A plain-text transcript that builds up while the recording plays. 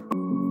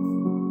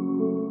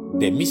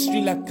The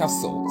Mystery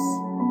Capsules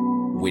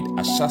with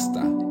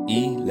Ashasta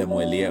E.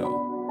 Lemuelio.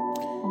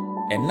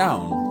 And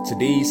now,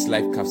 today's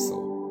life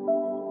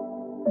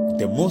capsule.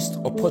 The most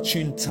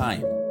opportune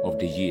time of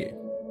the year.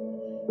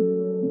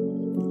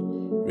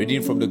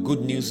 Reading from the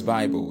Good News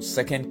Bible,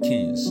 2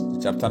 Kings,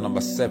 chapter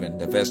number 7,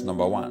 the verse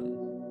number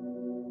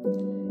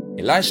 1.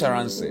 Elisha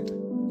answered,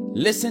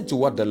 "Listen to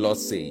what the Lord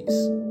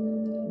says.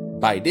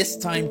 By this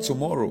time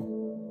tomorrow,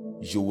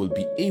 you will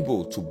be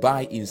able to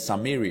buy in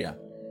Samaria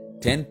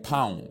 10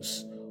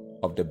 pounds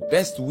of the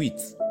best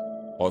wheat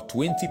or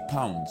 20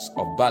 pounds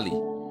of barley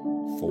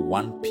for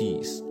 1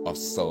 piece of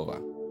silver."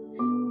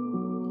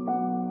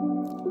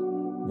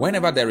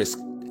 Whenever there is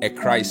a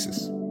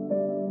crisis,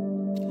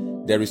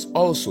 there is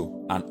also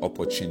an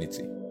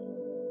opportunity.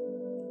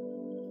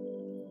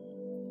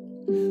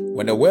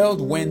 When the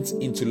world went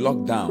into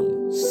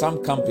lockdown, some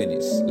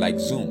companies like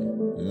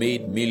Zoom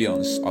made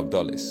millions of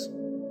dollars.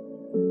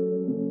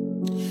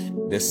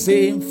 The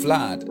same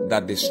flood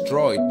that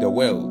destroyed the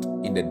world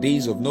in the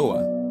days of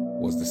Noah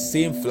was the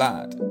same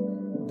flood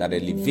that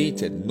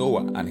elevated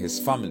Noah and his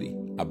family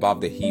above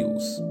the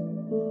hills.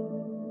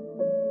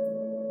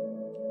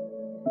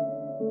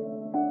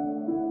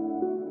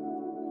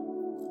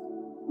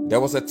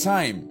 There was a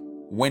time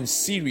when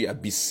Syria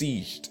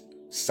besieged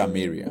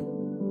Samaria.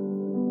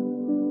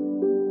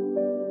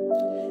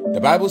 The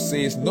Bible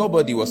says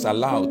nobody was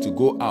allowed to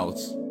go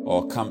out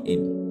or come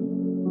in.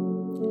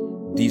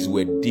 These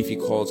were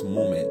difficult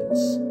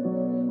moments,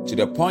 to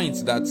the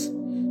point that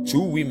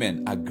 2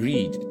 women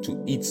agreed to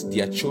eat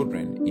their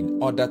children in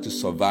order to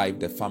survive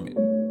the famine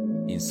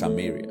in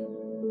Samaria.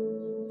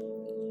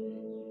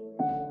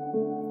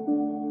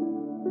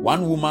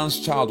 One woman's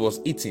child was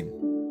eaten,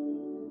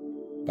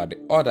 but the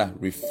other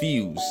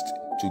refused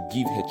to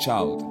give her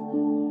child,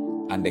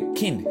 and the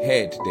king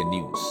heard the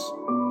news.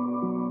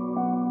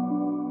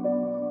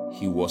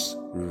 He was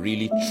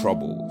really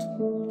troubled.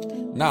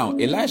 Now,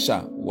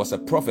 Elisha was a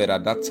prophet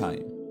at that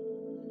time,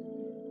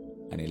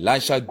 and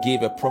Elisha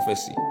gave a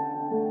prophecy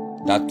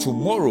that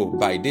tomorrow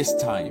by this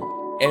time,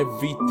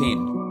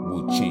 everything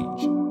will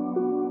change.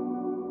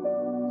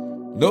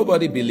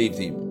 Nobody believed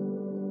him,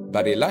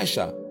 but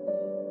Elisha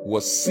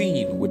was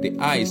seeing with the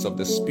eyes of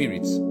the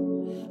Spirit,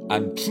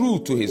 and true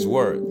to his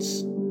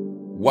words,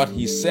 what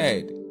he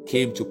said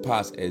came to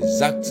pass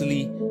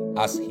exactly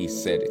as he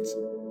said it.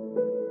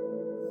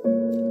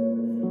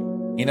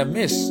 In the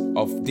midst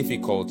of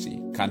difficulty,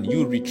 can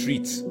you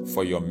retreat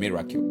for your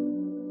miracle?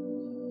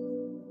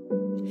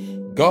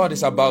 God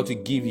is about to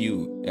give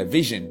you a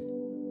vision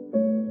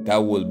that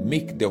will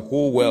make the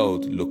whole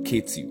world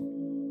locate you.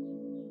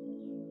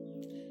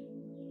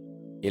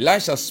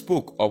 Elisha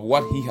spoke of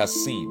what he has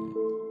seen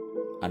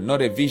and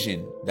not a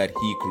vision that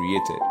he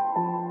created.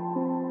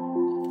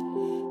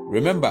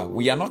 Remember,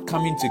 we are not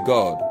coming to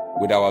God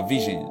with our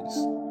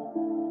visions,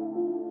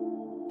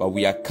 but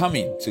we are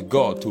coming to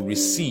God to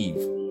receive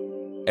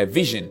a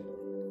vision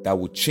that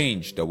will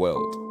change the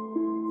world.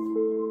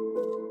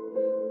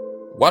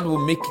 What will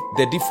make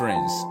the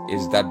difference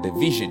is that the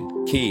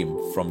vision came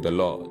from the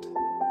Lord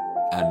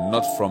and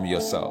not from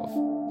yourself.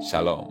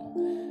 Shalom.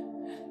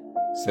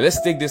 So let's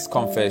take this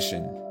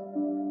confession.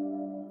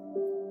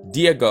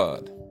 Dear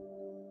God,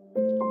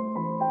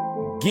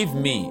 give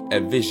me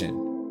a vision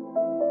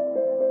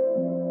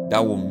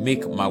that will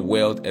make my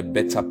world a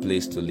better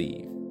place to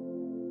live.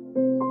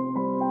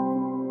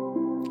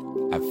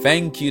 I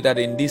thank you that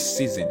in this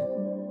season,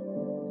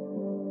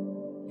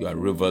 you are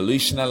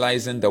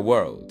revolutionizing the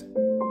world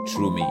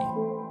through me.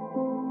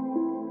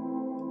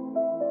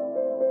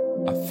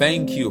 I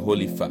thank you,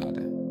 Holy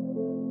Father,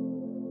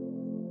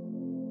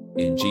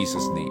 in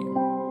Jesus' name.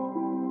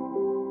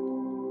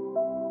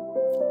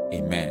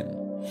 Amen.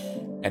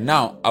 And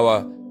now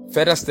our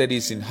further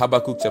studies in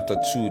Habakkuk chapter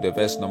 2, the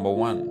verse number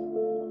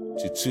 1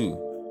 to 2,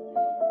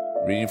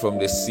 reading from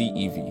the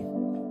CEV.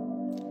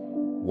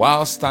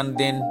 While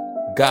standing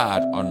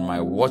guard on my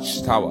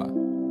watchtower,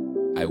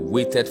 I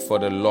waited for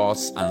the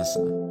Lord's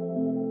answer.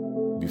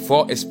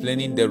 Before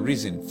explaining the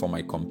reason for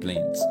my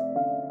complaint,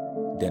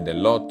 then the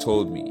Lord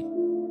told me,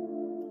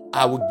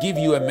 I will give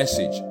you a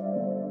message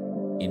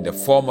in the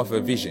form of a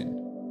vision.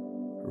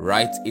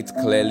 Write it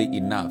clearly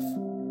enough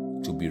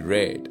to be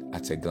read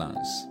at a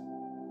glance.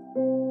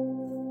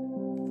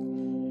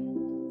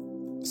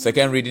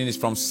 Second reading is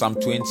from Psalm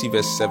 20,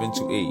 verse 7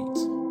 to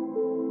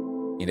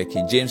 8. In the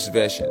King James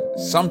Version,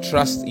 some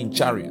trust in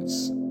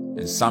chariots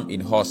and some in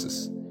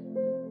horses,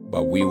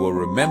 but we will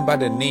remember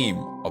the name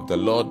of the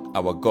Lord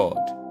our God.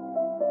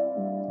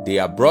 They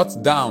are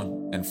brought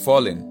down and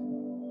fallen,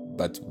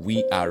 but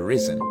we are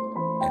risen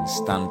and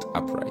stand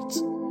upright.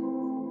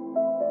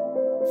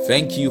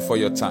 Thank you for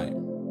your time.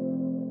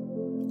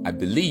 I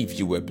believe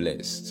you were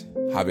blessed.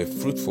 Have a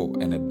fruitful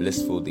and a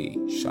blissful day.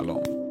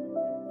 Shalom.